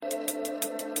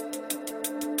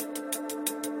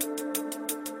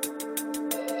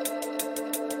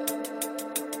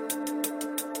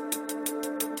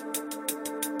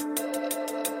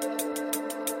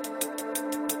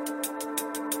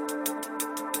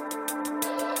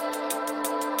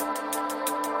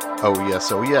Oh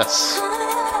yes, oh yes.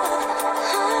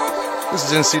 This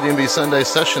is NCDMB Sunday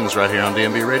Sessions right here on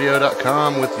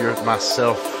DMBRadio.com with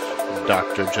myself,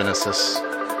 Dr. Genesis.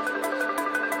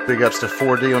 Big ups to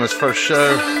 4D on his first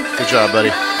show. Good job, buddy.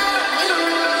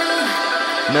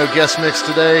 No guest mix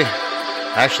today.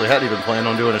 Actually, hadn't even planned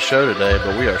on doing a show today,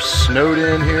 but we are snowed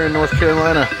in here in North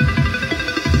Carolina. So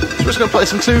we're just going to play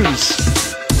some tunes.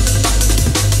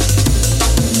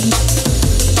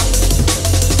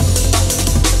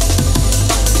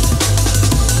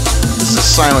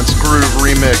 Silence Groove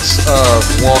remix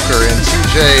of Walker and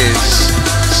TJ's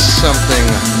Something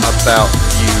About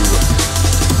You.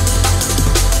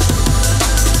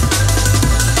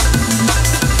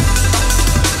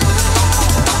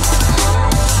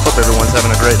 Hope everyone's having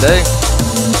a great day.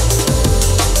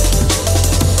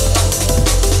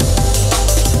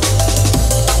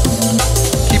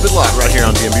 Keep it locked right here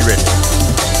on DMB Radio.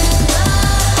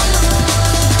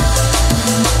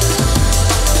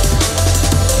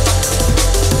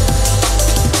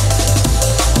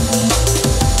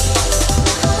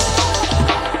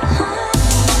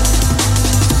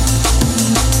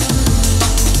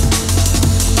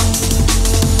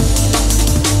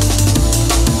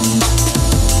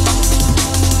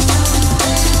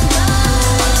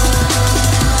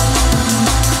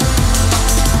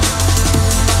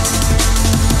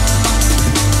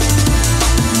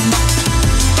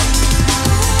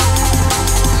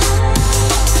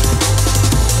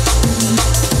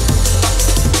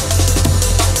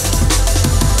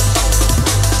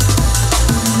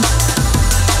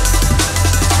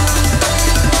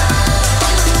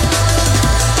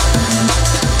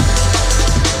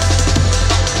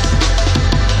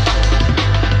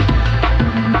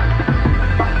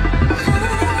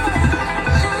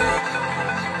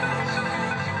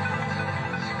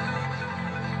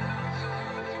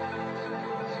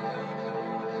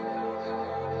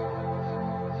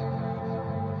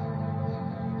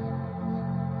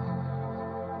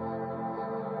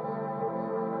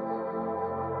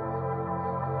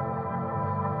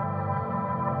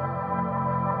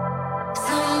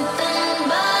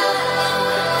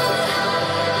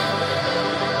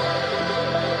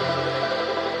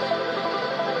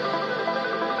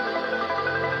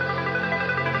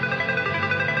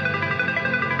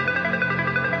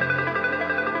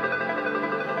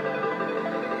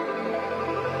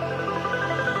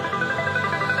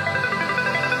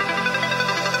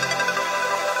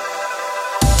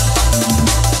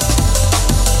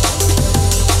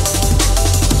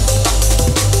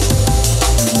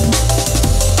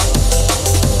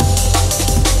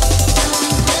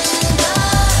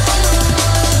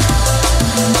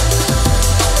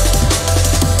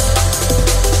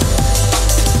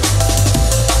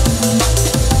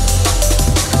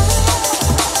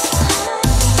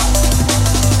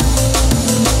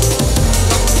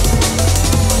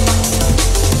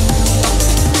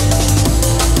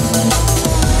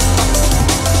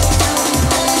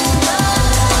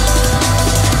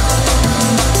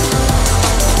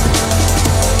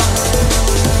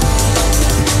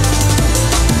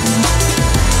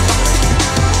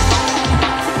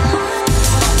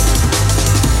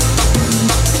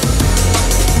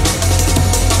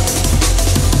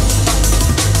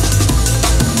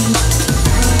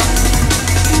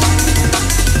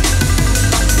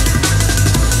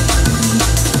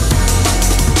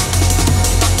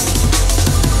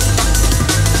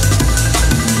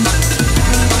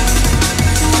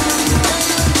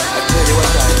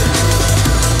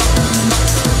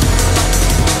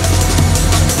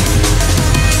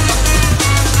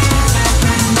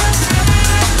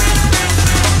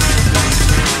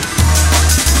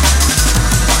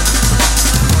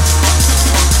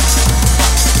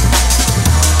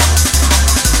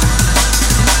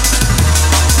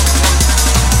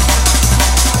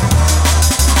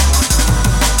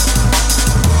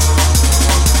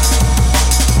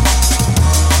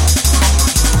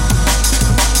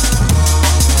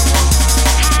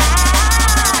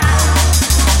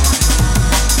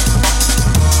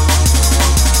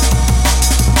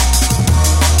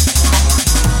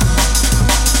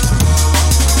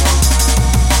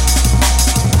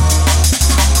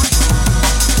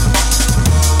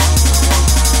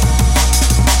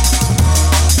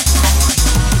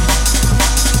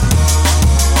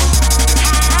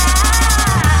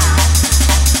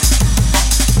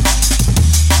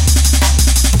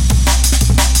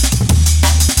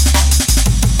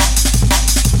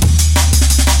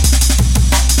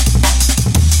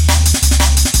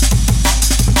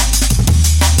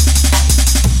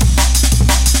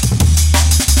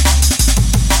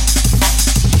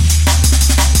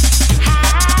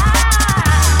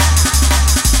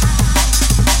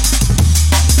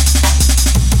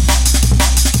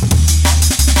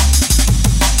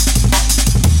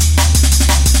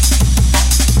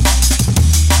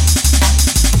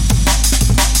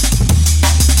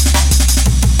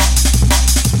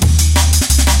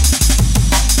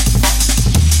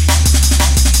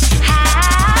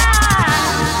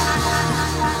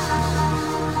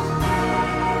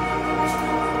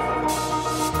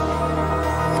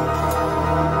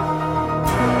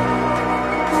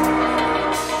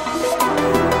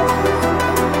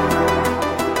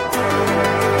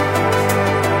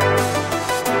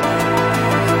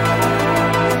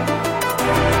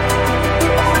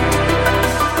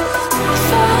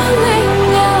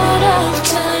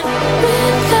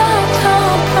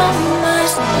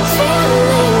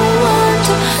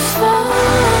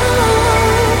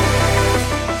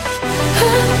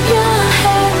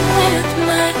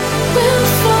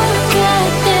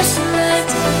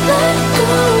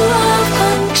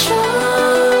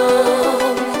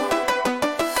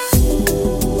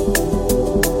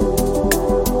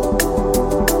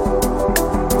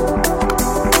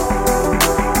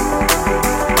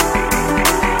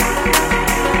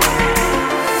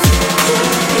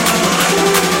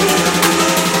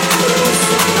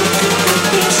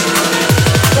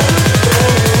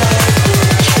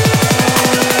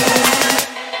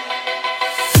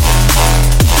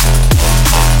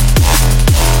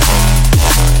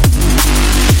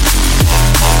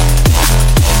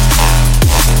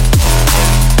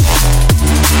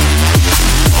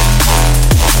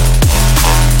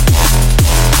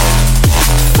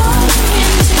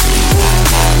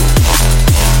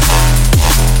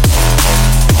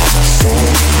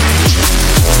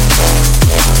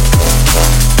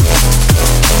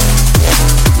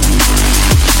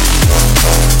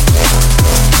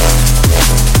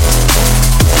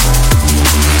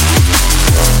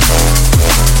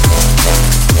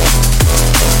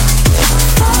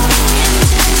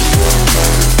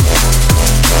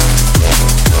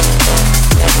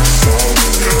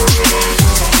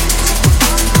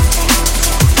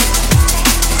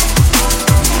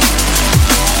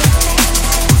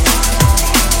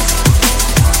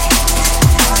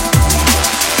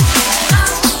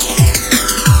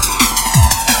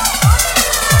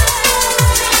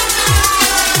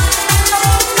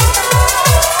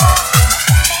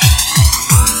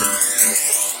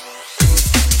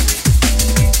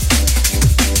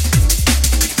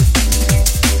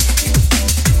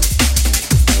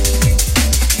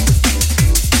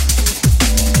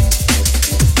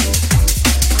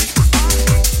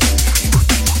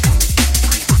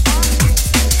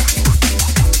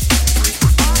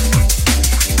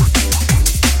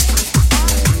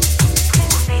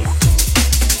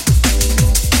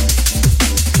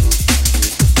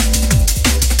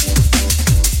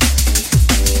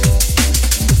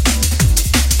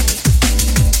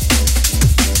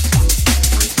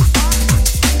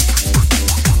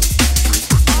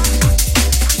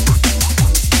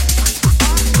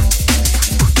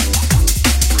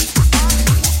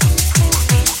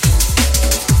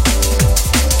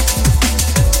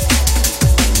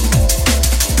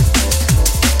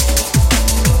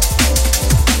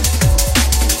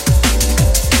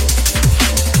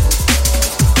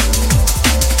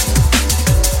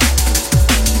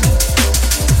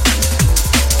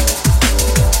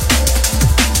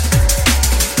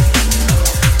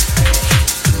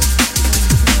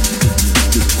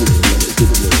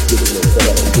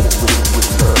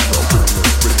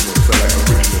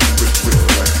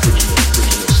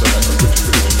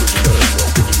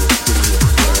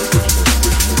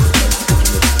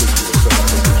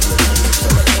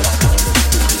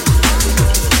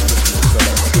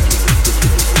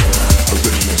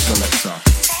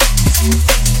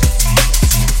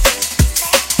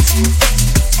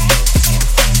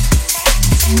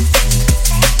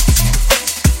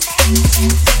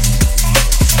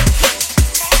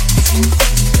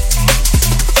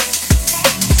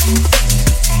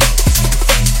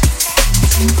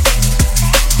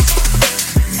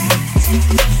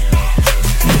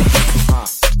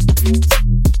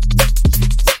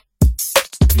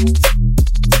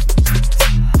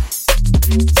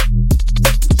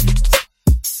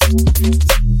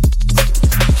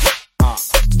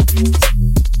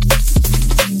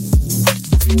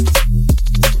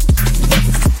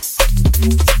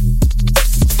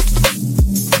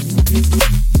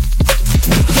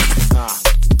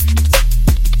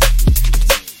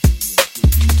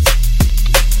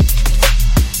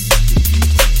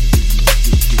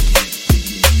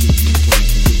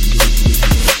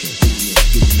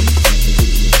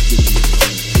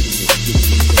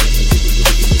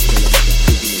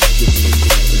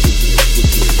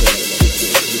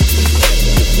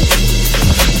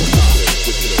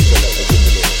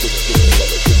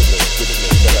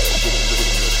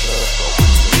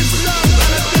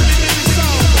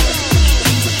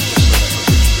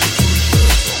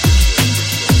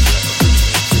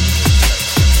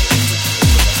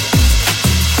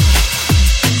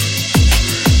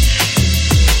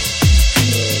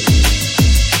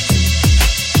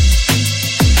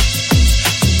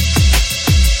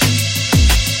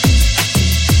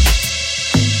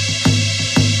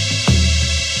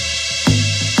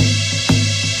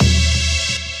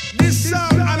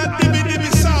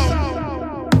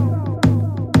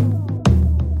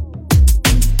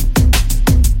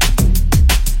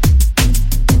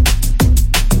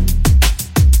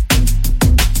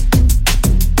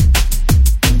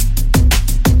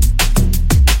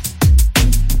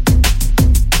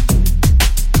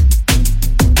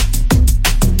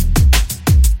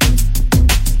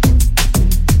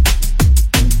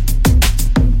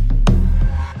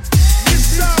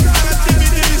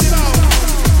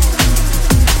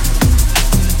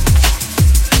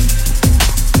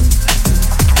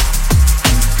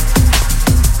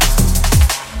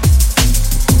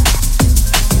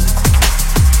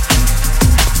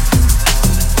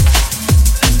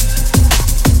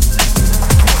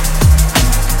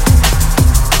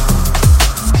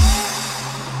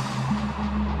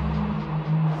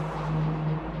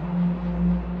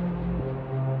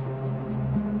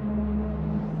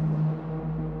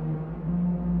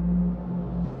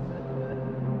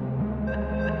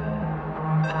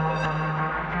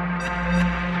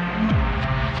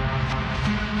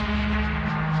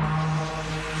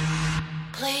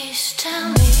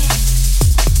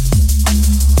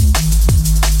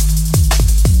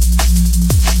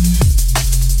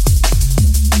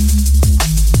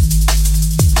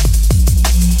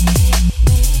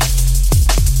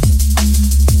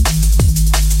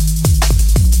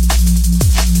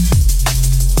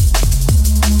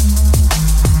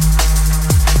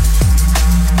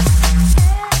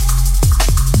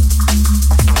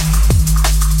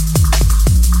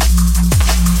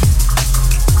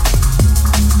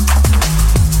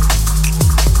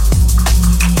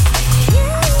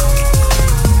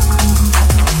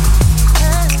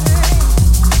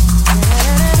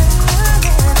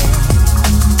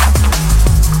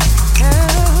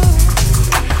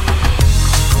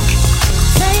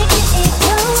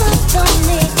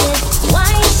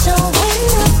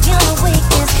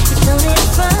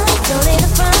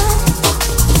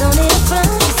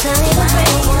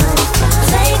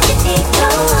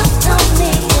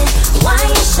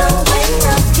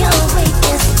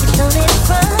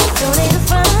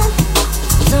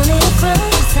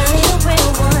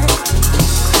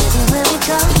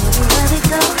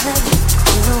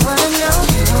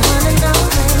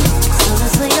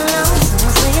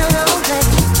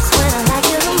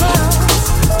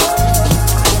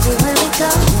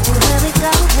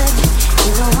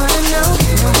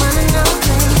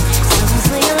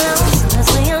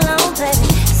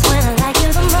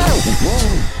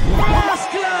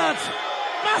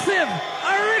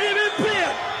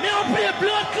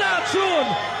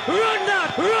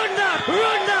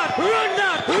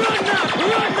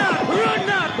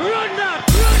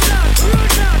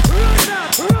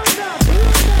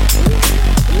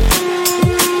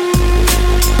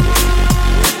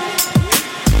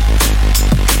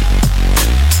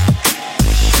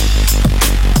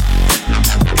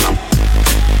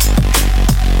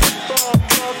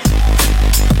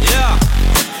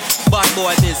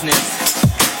 boy business.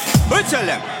 We tell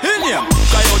them, in him.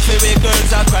 Cry out for we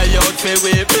girls, I cry out for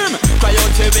we. Cry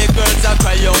out for we girls, I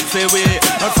cry out for we.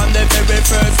 And from the very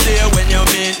first day when you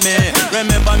meet me,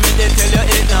 remember me, they tell you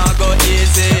it not go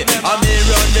easy. I me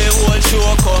run the whole show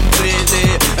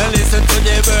completely. And listen to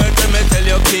the word when me tell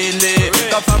you keenly.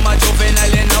 Cause from a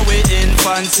juvenile in our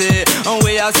infancy, and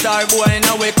we are star boy in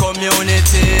our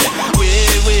community.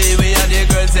 We are the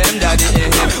girls them daddy.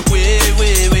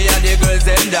 We are the girls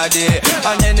them daddy.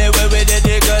 And anyway we did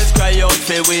the girls cry out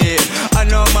for we. I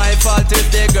know my fault if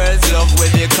the girls love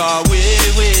with the car. We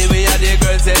are the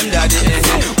girls them daddy.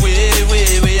 We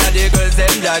are the girls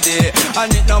them daddy.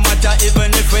 And it no matter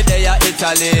even if we there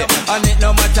Italy. And it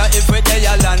no matter if we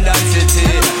there London City.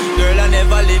 Girl, I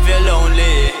never leave you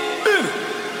lonely.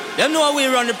 You know we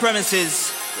run the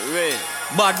premises.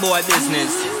 Bad boy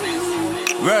business.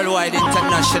 Worldwide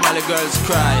international girls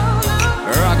cry.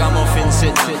 Ragamuffin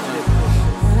sit.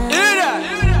 Hear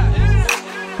that?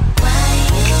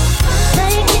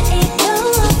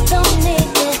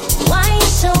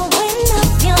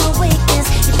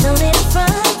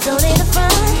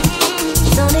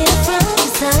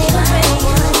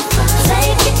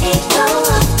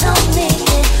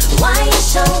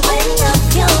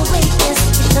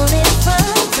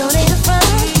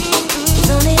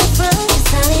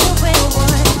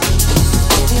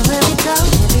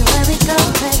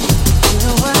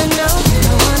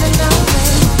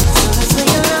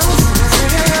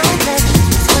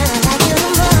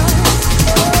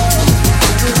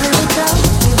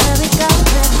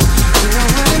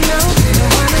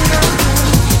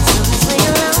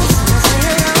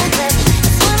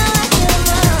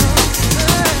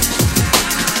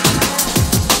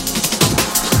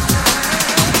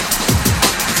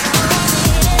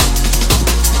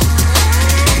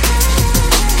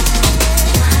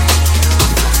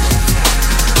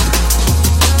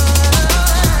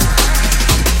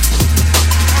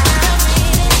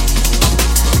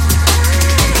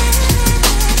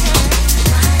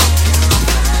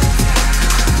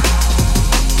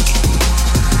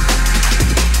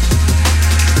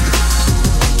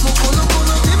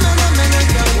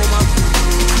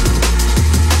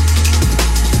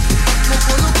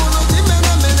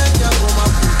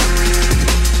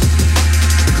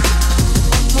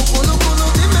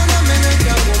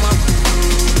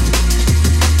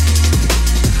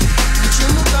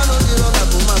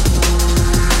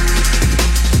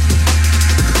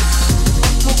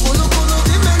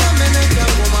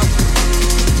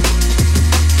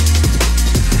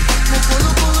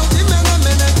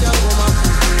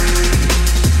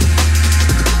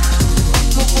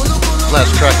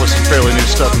 Last track was some fairly new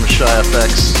stuff from Shy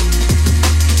FX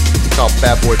called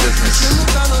Bad Boy Business.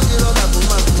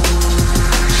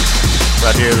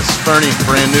 Right here, this is Fernie,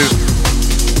 brand new.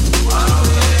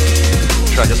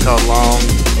 The track is called Long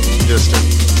Distant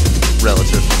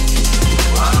Relative.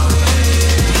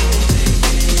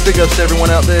 Big ups to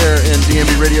everyone out there in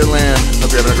DMB Radio Land.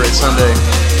 Hope you're having a great Sunday.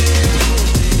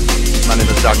 My name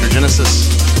is Dr.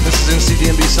 Genesis. This is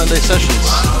NCDMB Sunday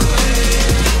Sessions.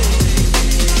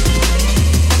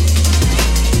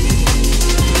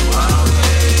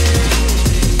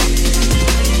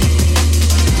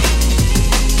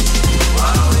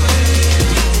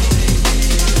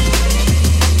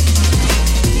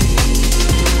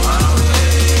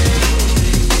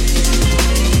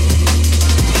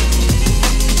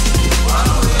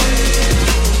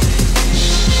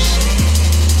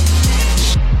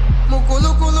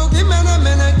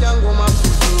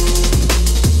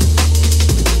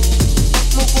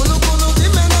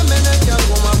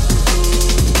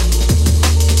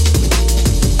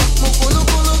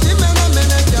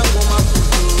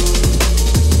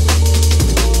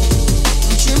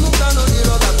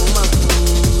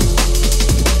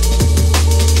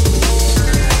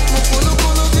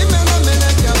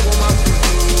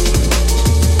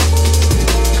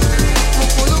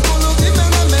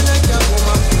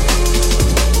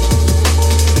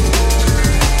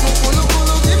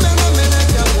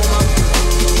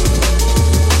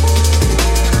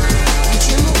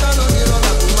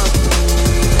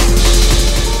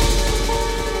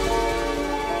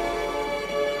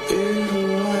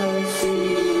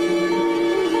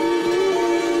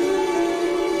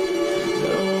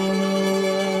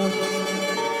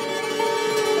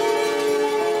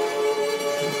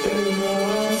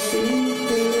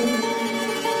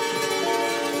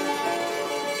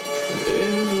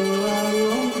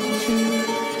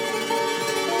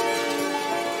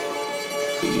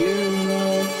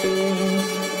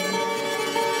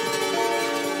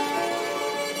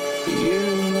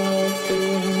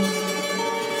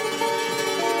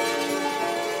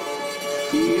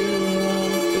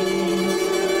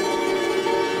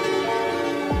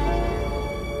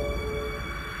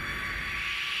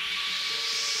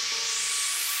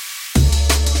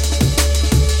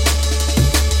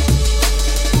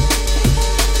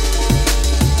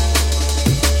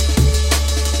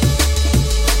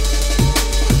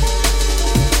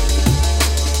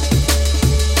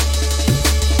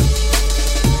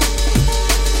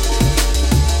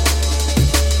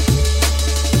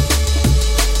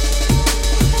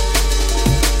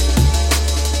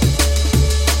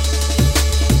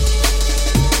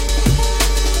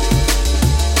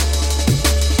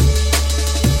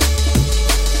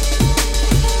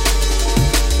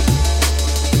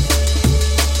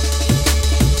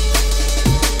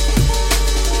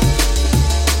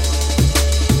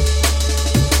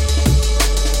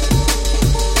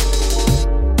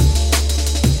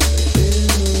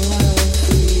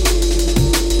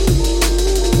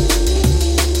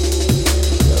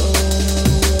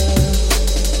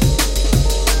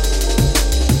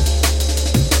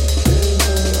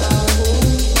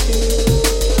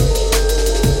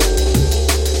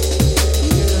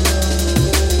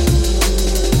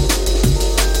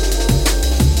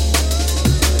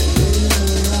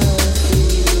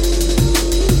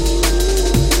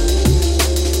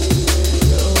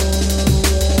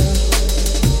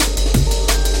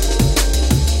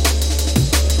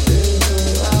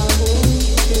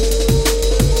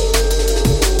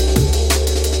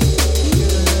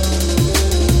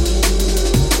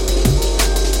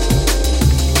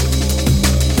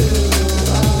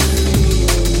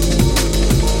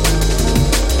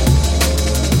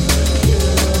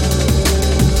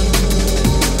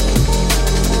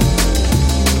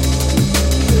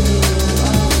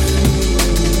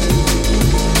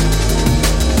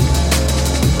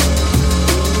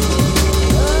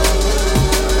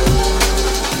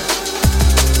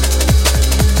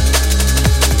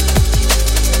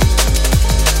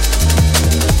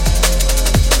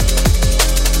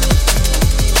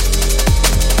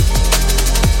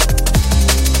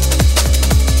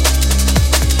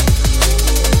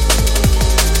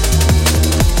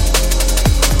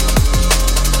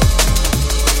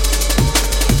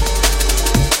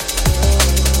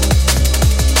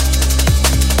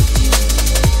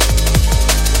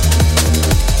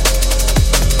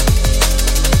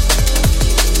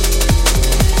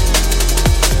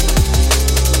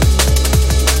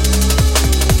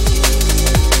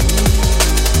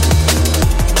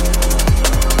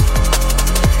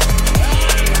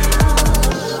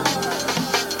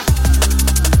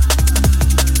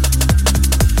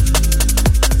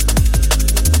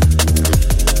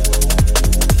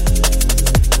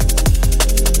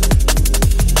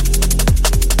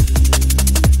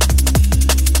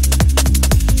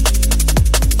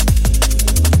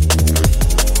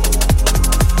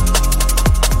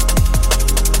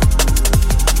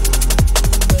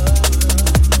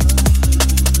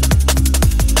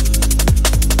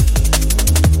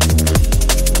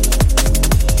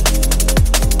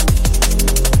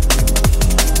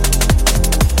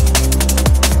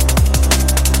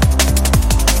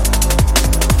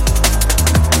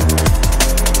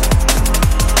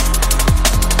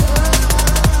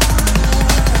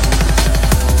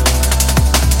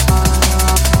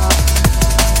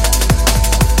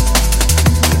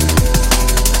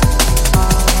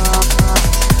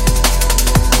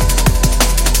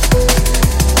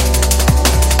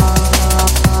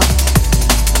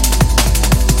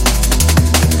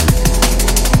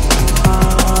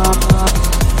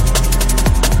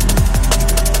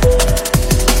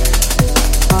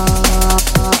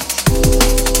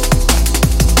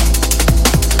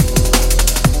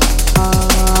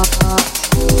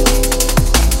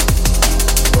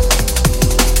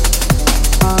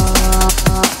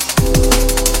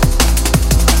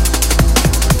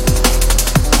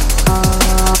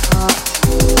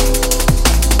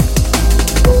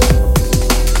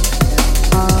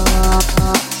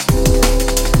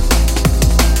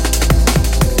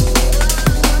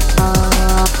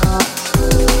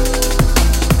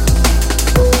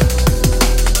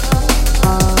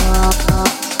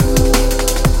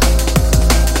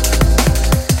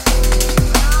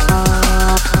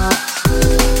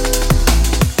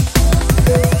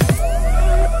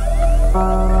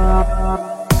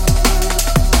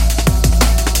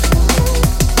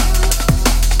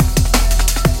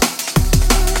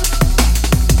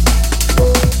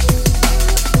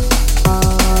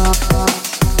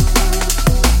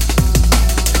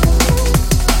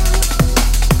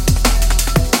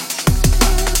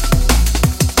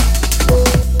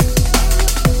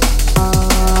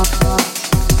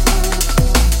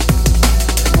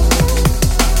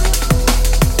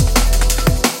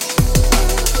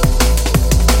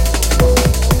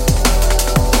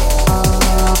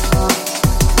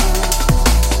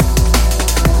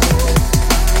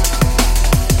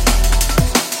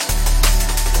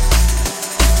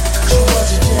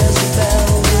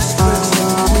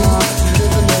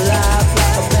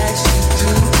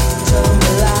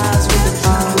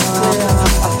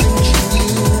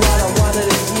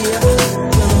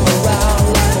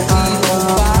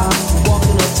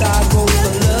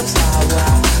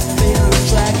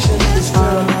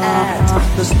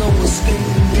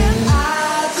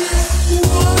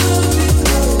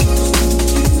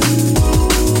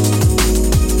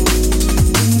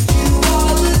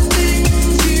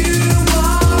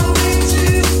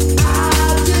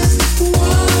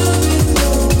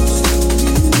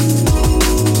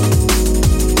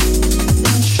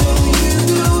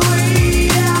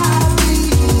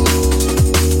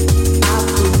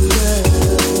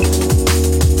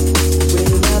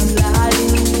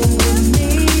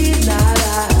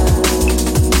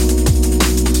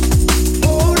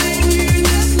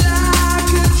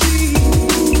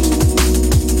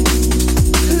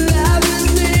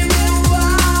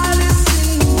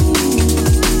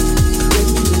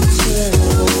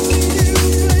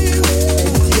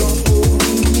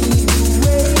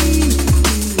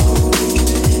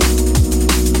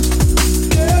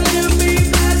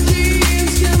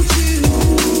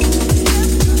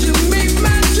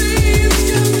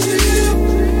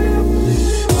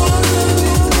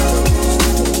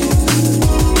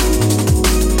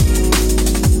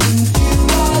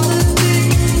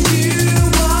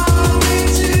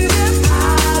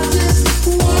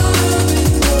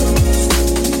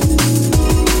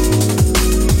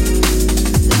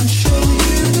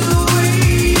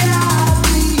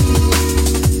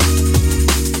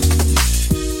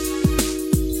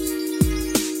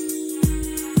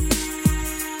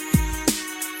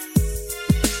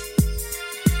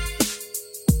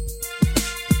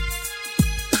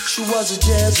 was a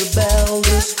Jezebel,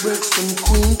 this Brixton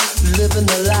queen, living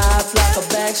a life like a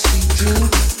backstreet dream,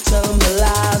 telling the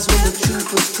lies when the truth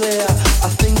was clear. I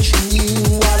think she knew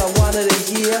what I wanted to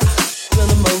hear,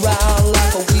 spinning around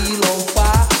like a wheel on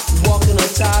fire, walking a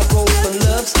tightrope and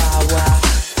love's highway.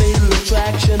 Fatal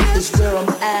attraction is where I'm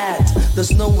at,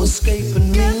 there's no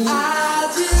escaping me. I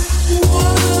just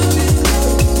wanna be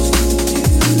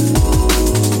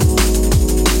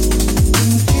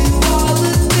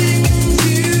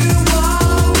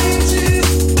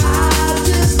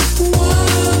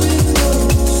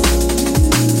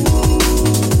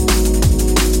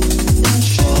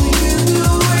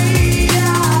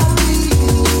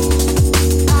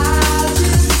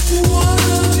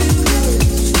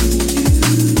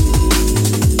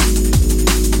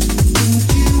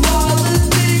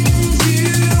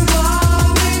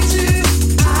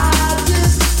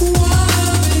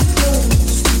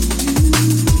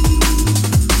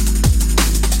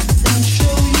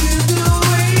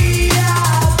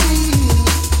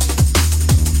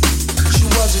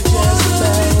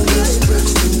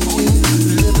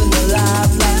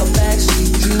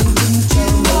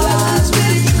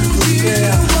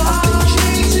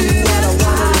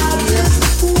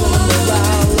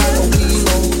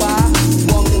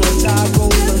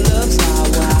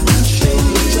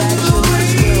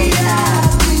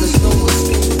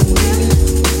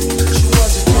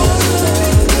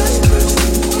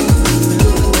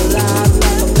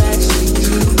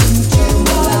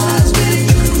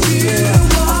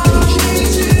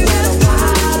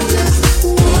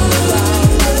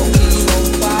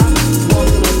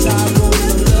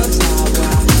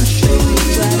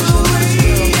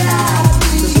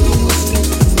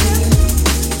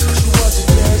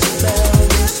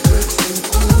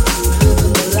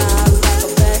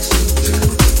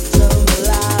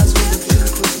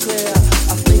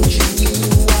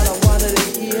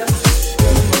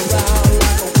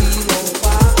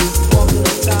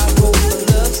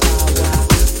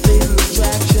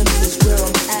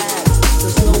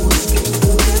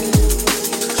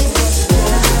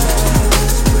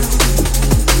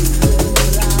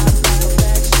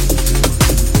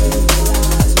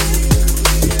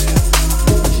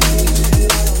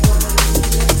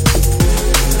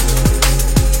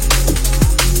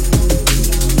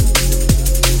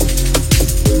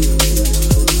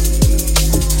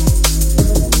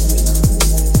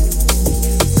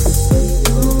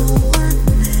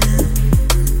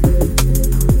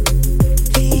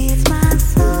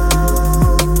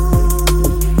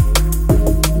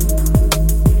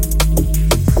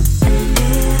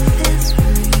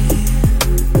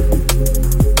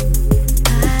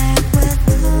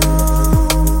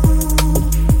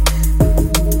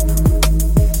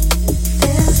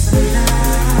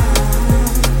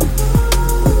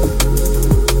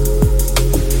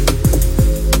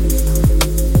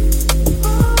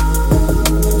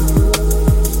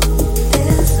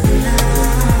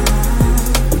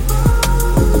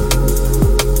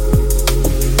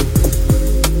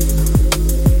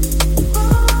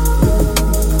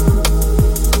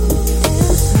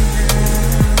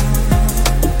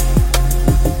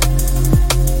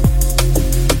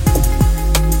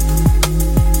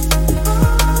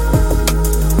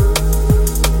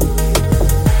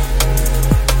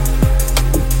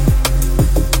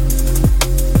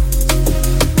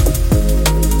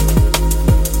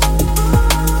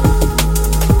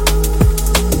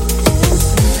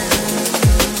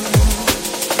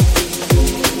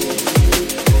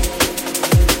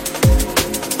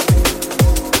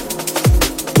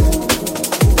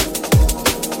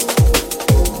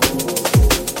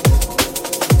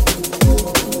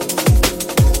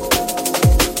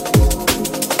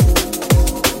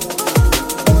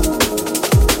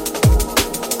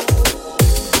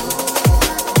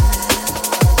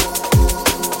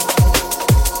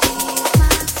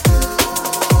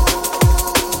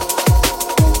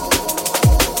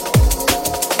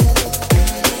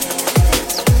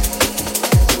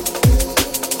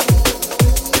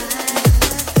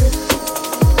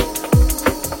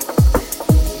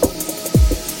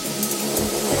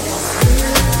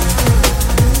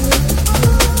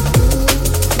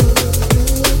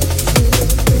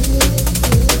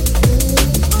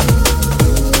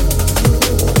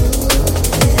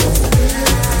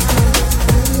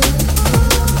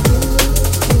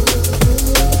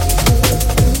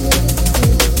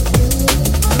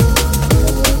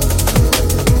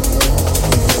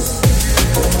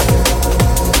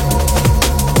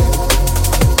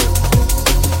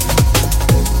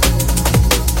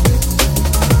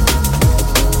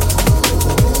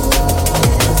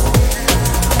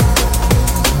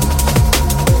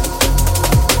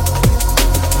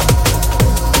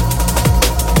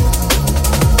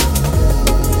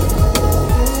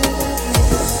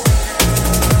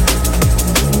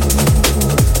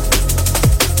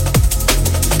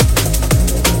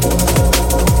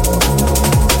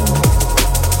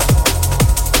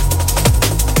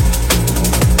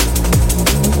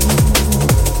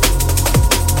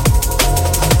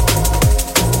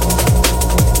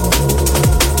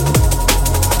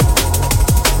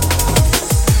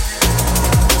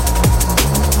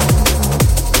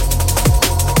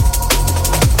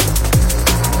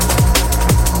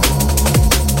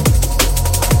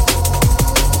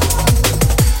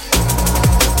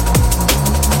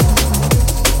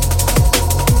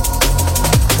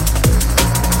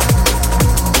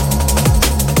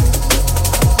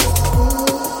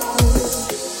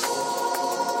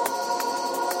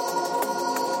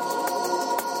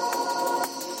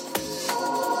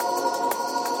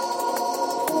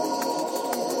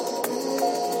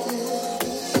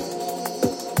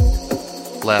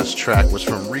last track was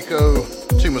from Rico.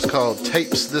 The tune was called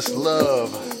Tapes This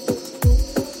Love.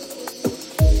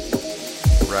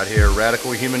 Right here,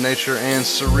 Radical Human Nature and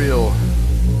Surreal.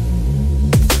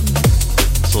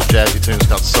 This little jazzy tune is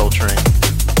called Soul Train.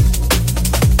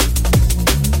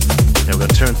 Yeah, we're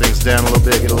gonna turn things down a little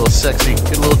bit, get a little sexy,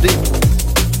 get a little deep.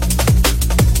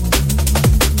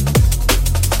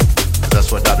 Because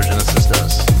that's what Dr. Genesis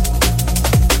does.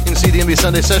 You can see DMB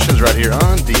Sunday Sessions right here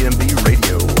on DMB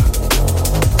Radio.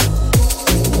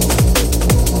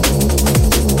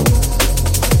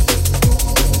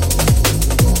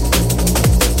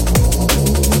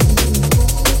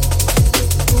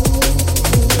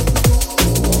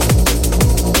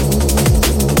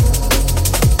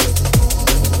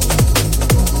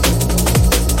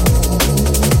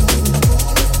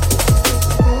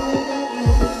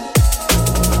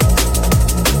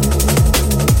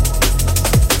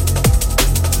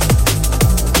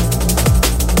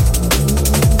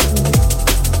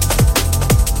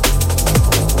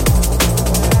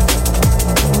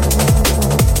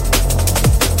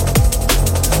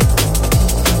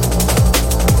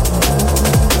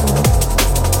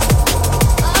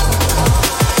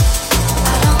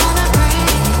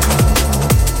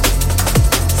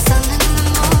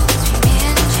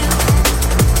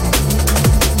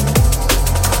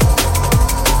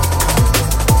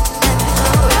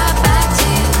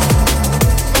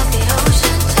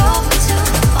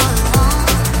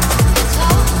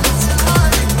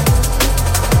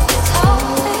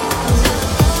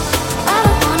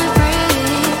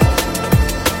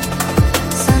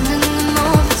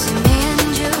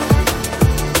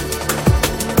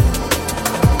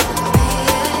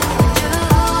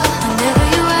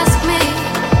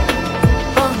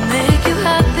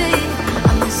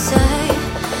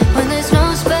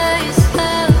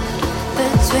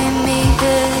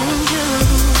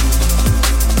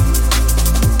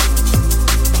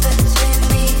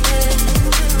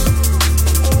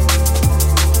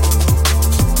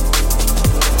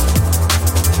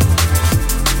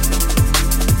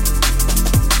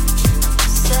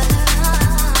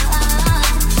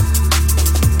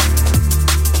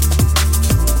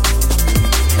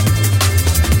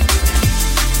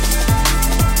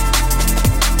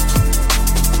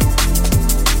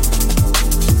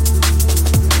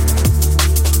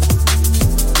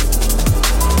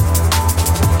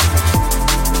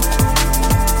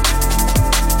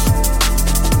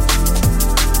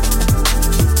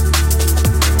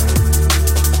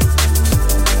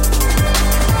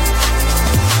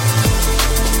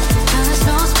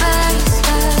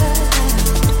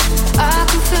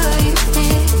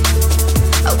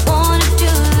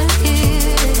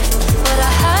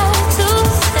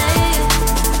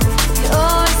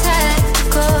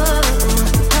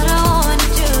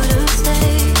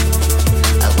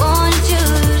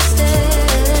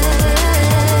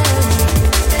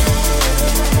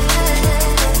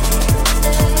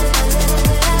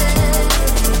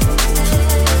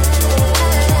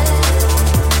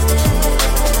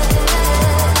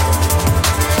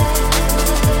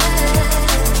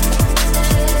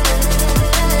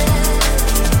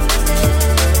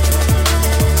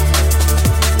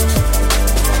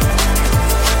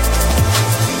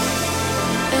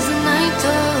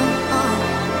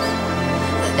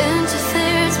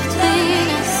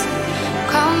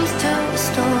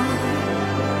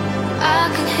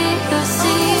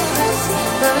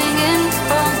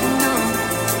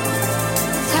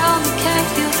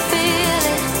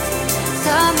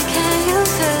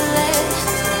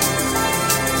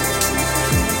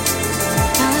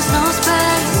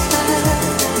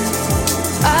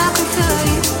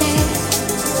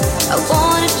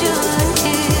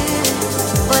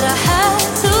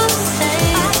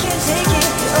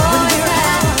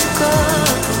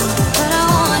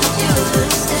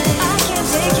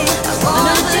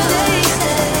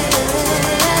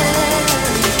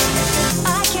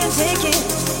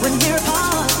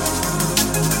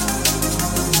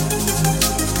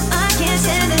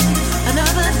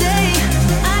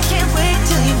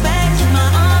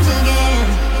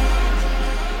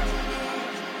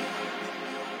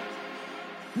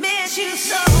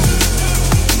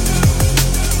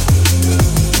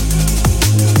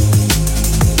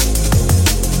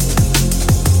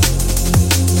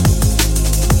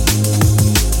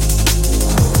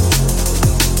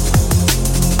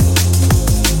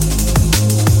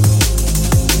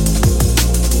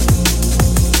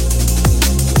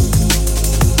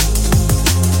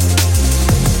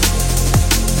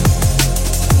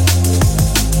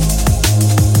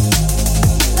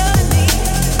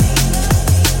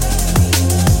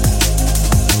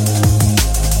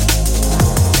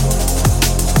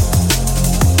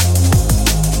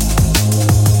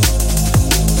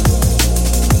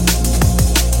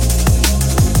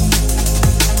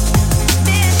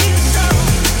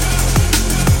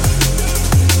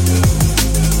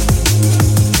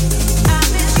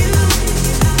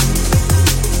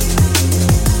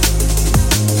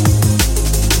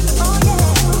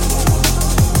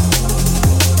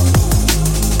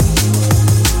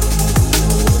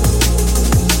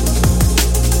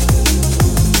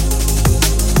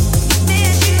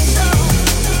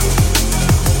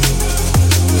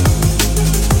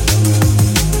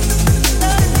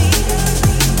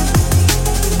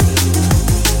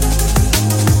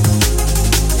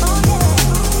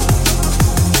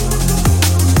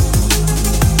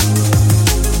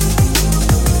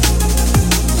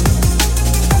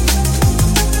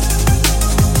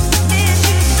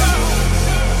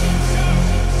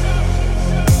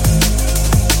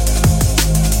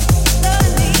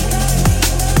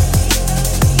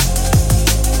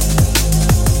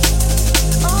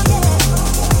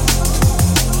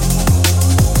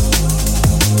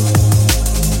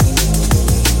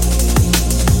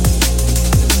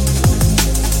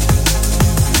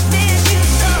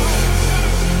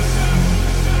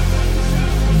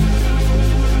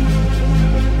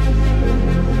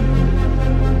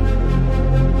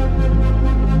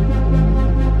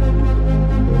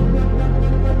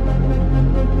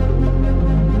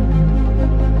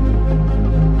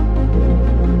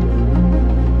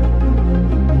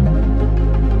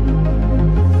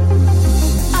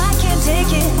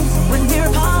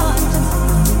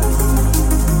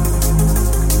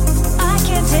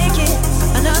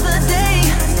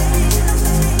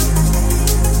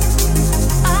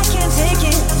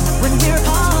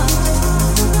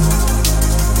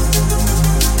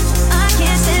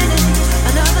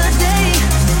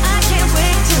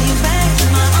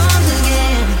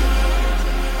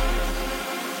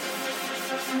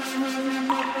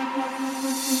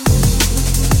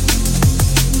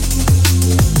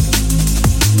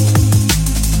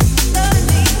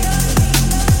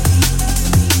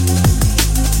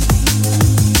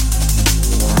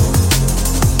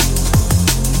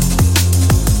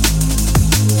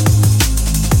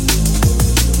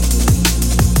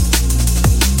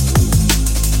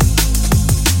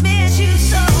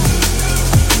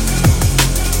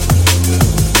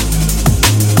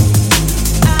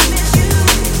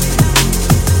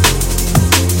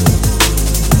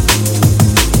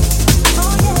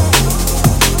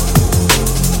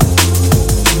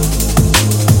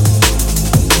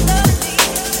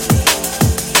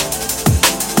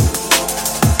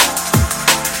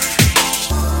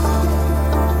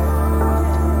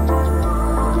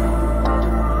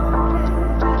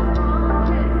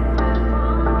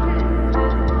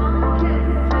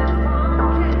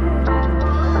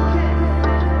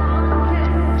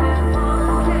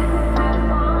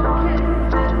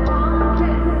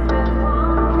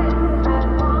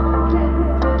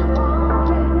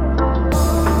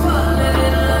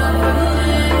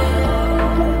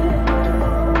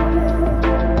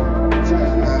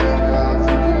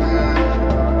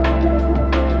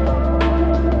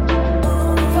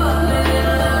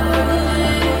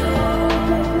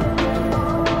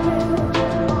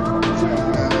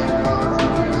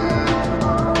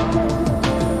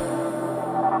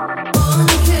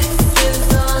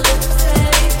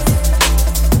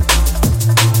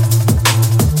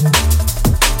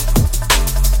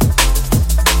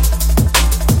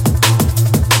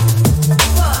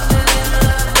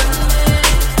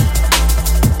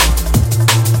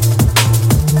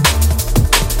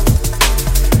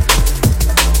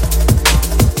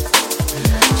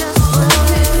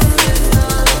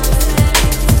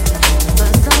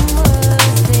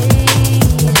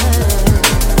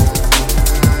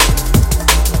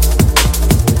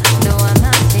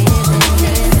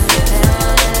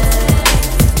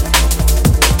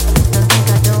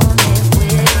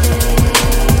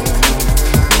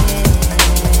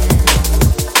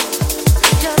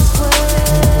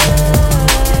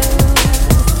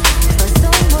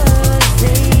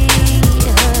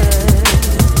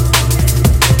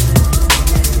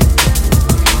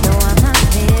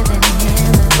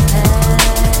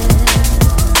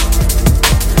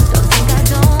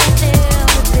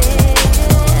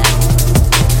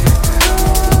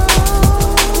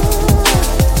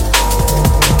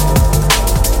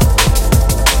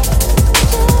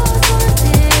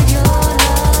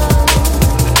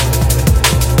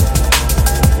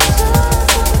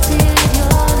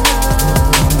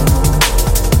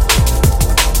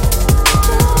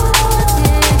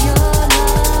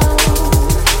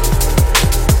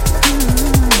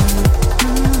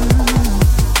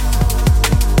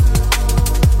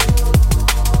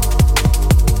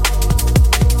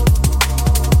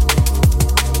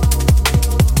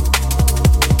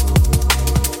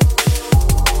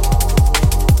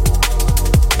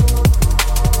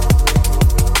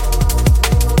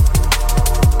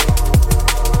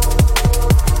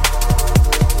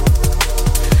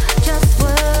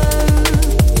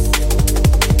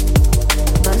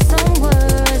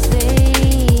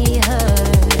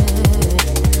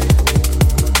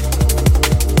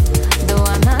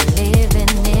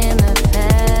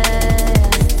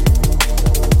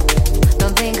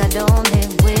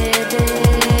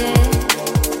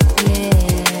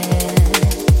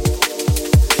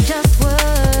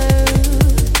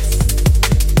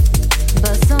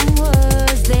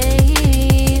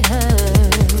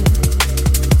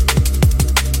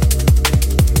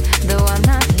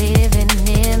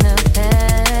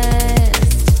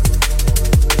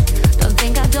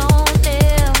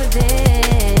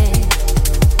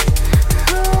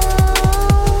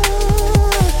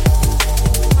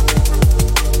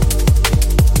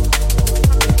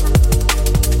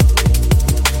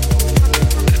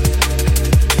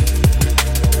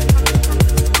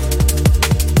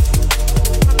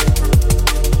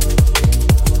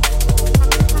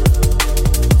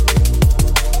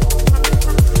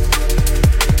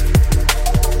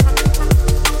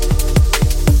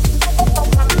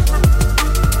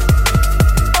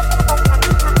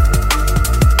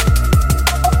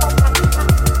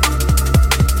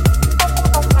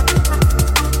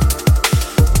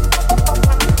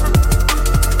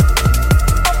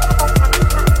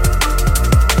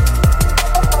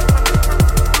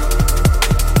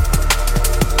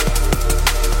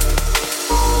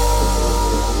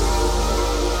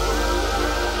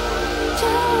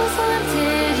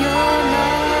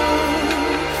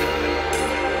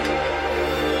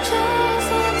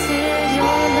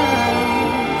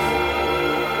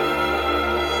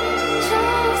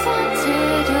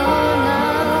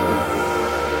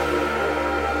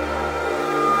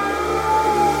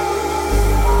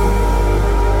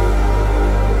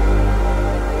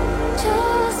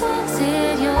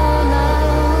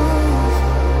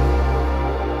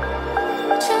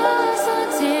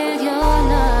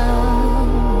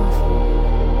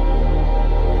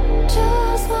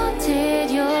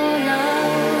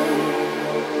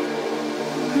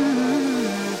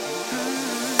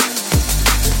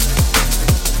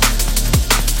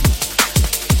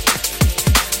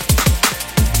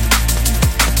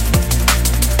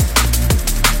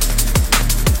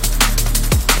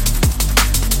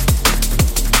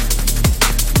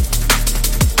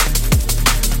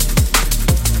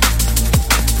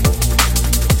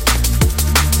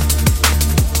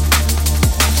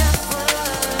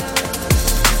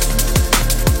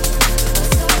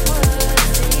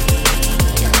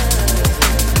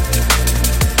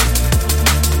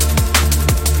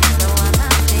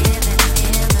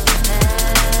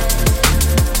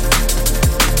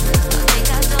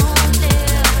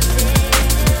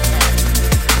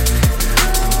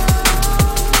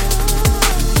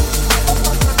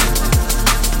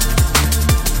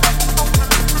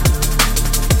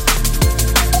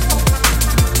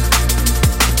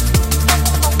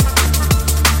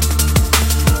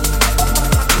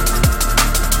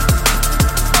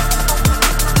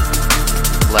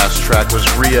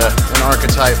 Utopia and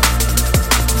Archetype.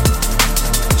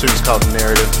 The tune's called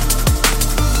Narrative.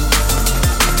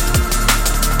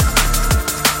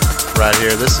 Right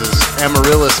here, this is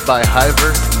Amaryllis by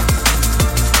Hiver.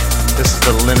 This is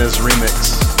the Linna's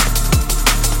remix.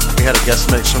 We had a guest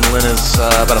mix from Linna's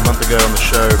about a month ago on the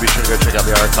show. Be sure to go check out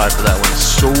the archive for that one. It's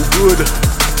so good.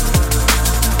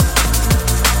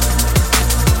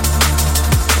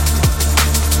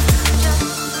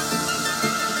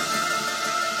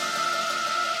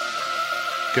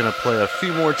 Gonna play a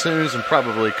few more tunes and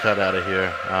probably cut out of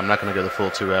here. I'm not gonna go the full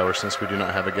 2 hours since we do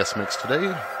not have a guest mix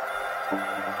today.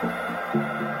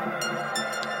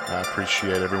 I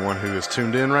appreciate everyone who is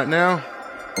tuned in right now.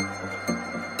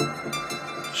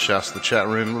 Shouts to the chat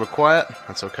room, a little quiet.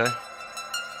 That's okay.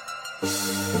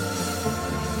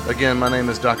 Again, my name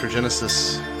is Dr.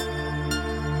 Genesis.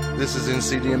 This is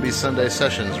NCDMB Sunday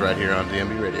Sessions right here on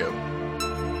DMB Radio.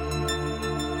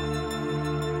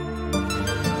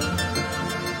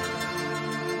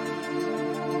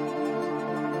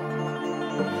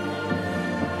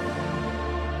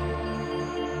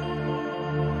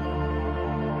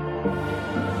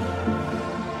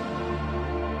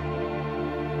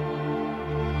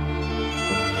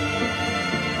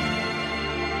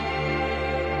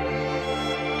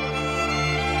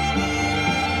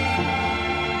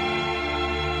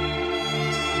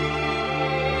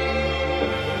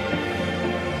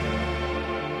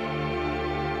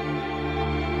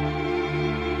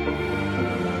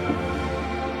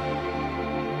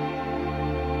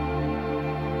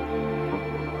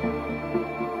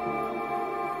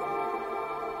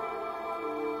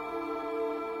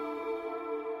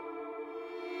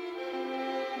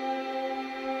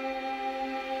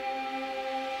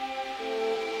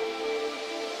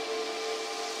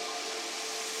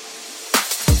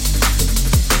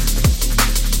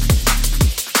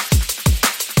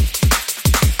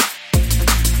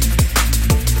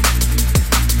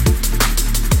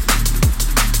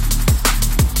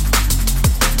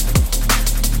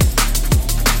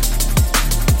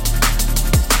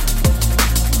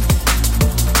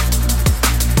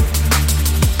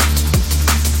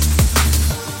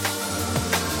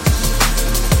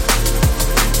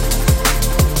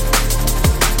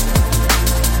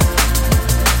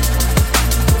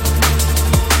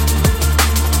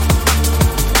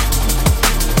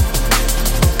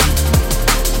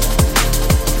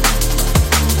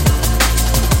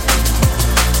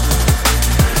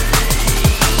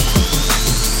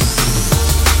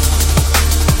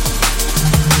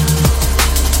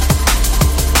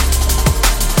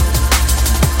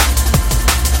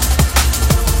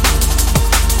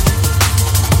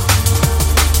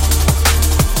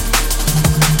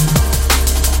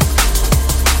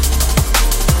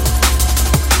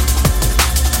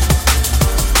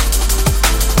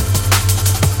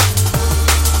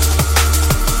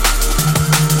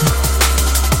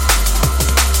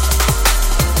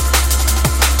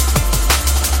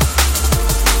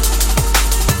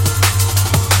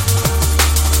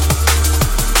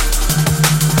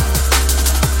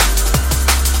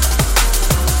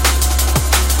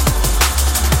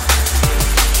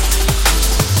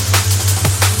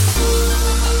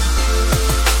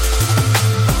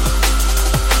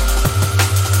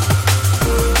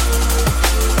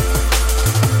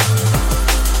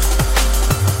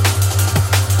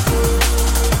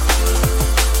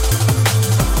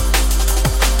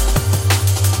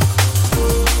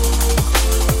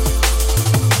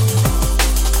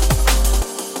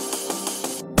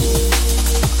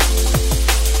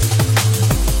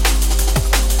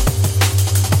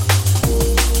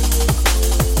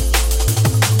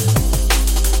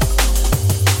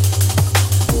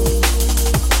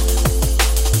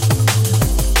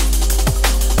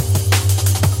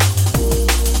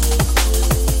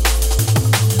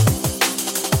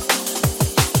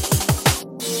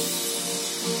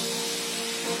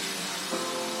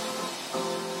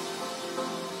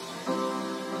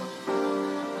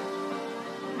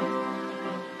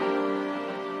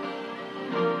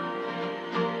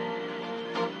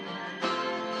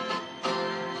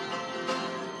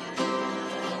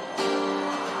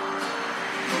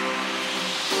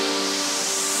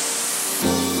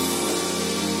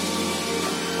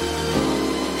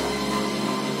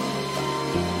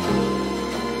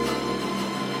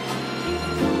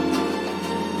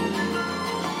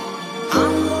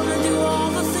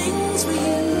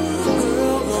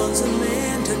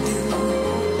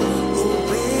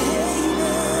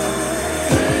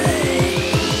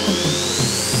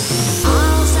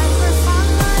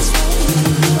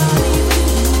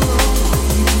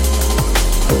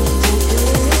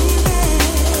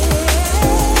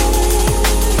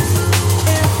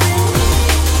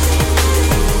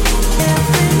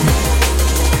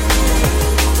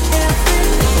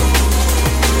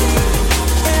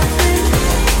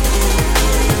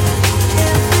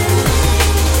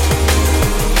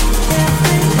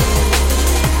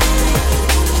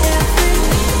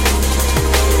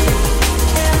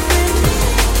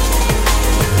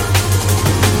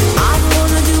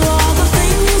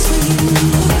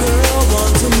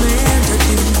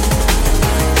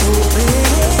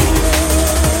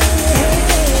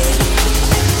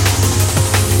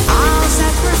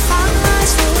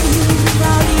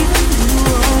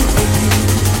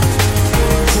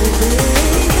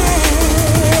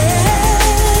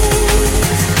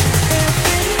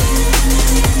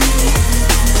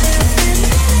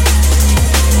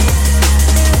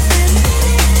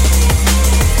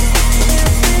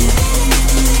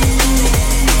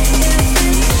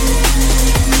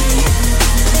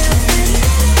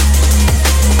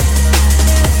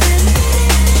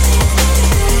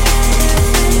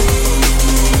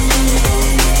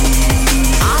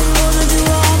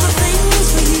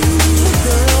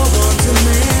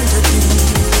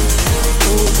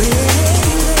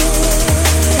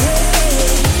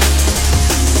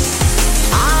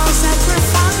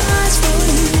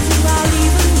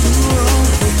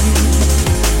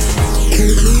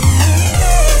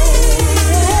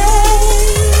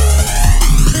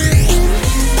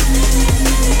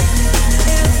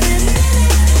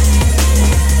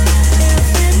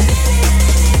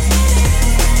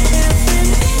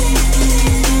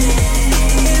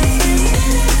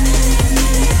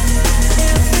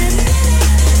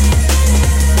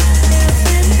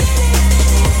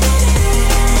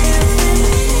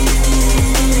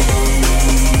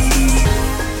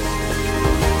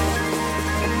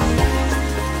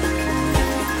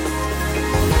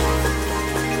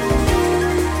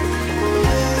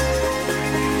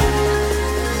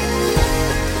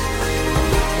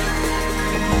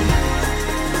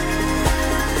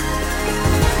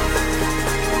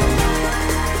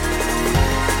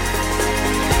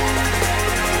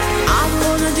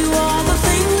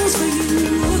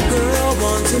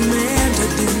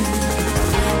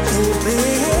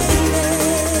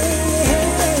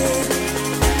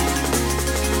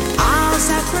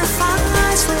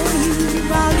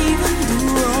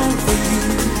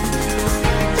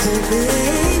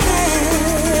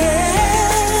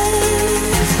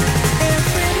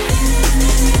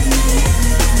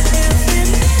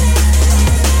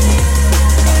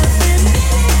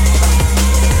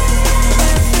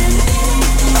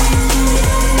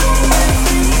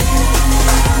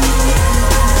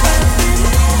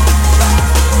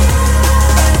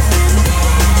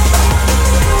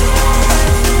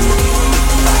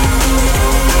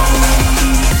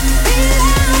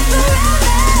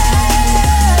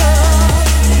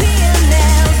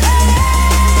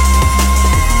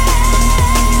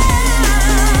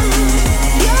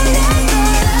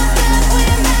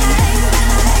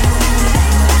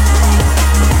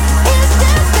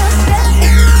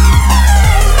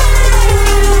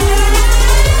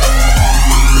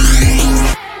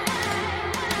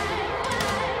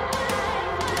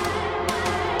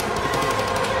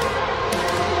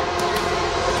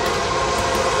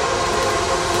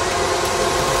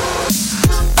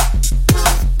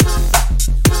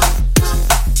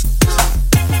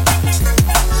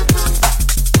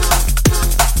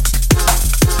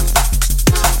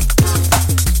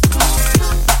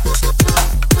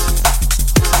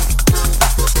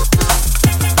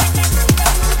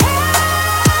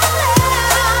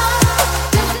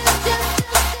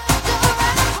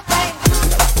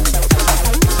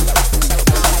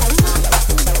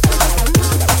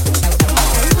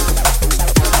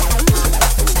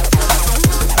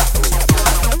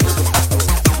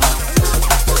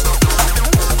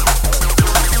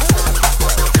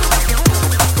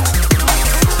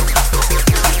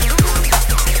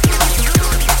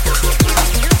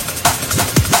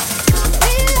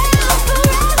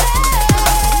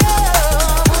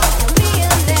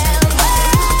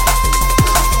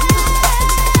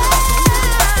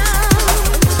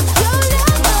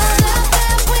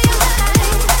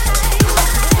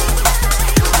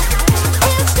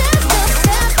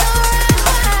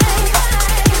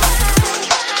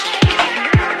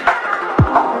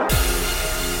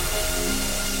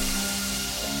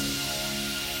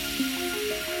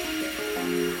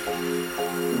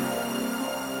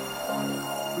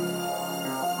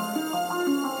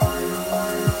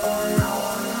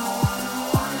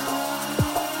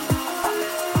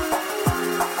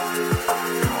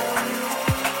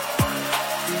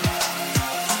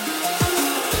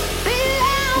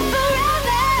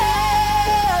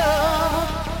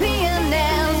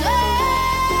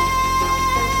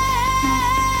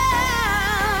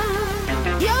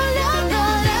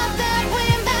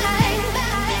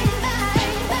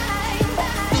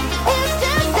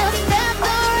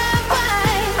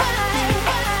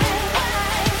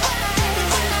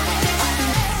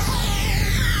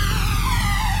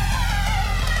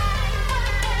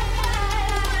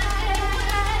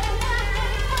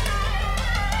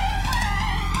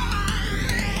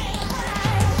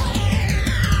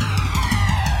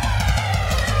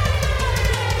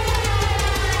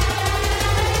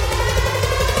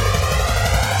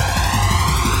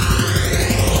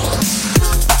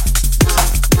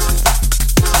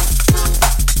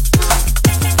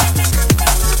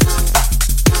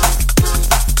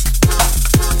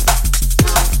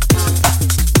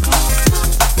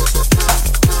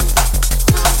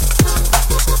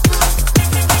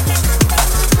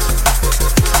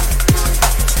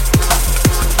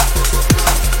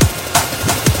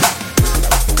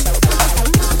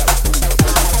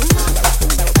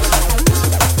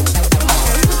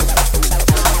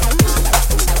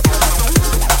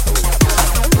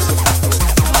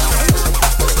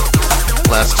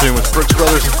 Brooks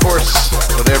Brothers, of course,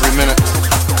 with Every Minute.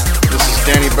 This is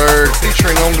Danny Bird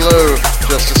featuring On Glow,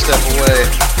 Just a Step Away.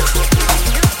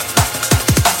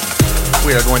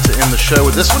 We are going to end the show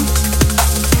with this one.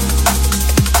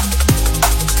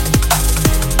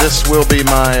 This will be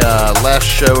my last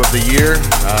show of the year.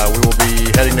 We will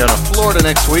be heading down to Florida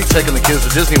next week, taking the kids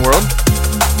to Disney World.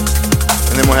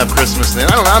 And then we'll have Christmas then.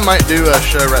 I don't know, I might do a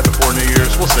show right before New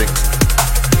Year's. We'll see.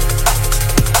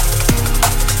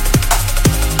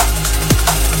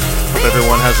 Hope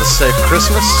everyone has a safe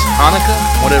Christmas, Hanukkah,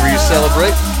 whatever you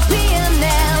celebrate.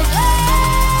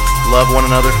 Love one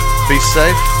another, be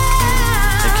safe,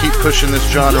 and keep pushing this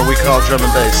genre we call drum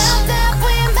and bass.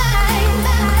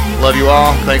 Love you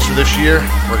all. Thanks for this year.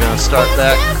 We're going to start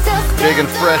back big and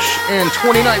fresh in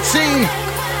 2019.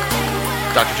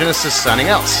 Dr. Genesis signing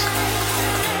out.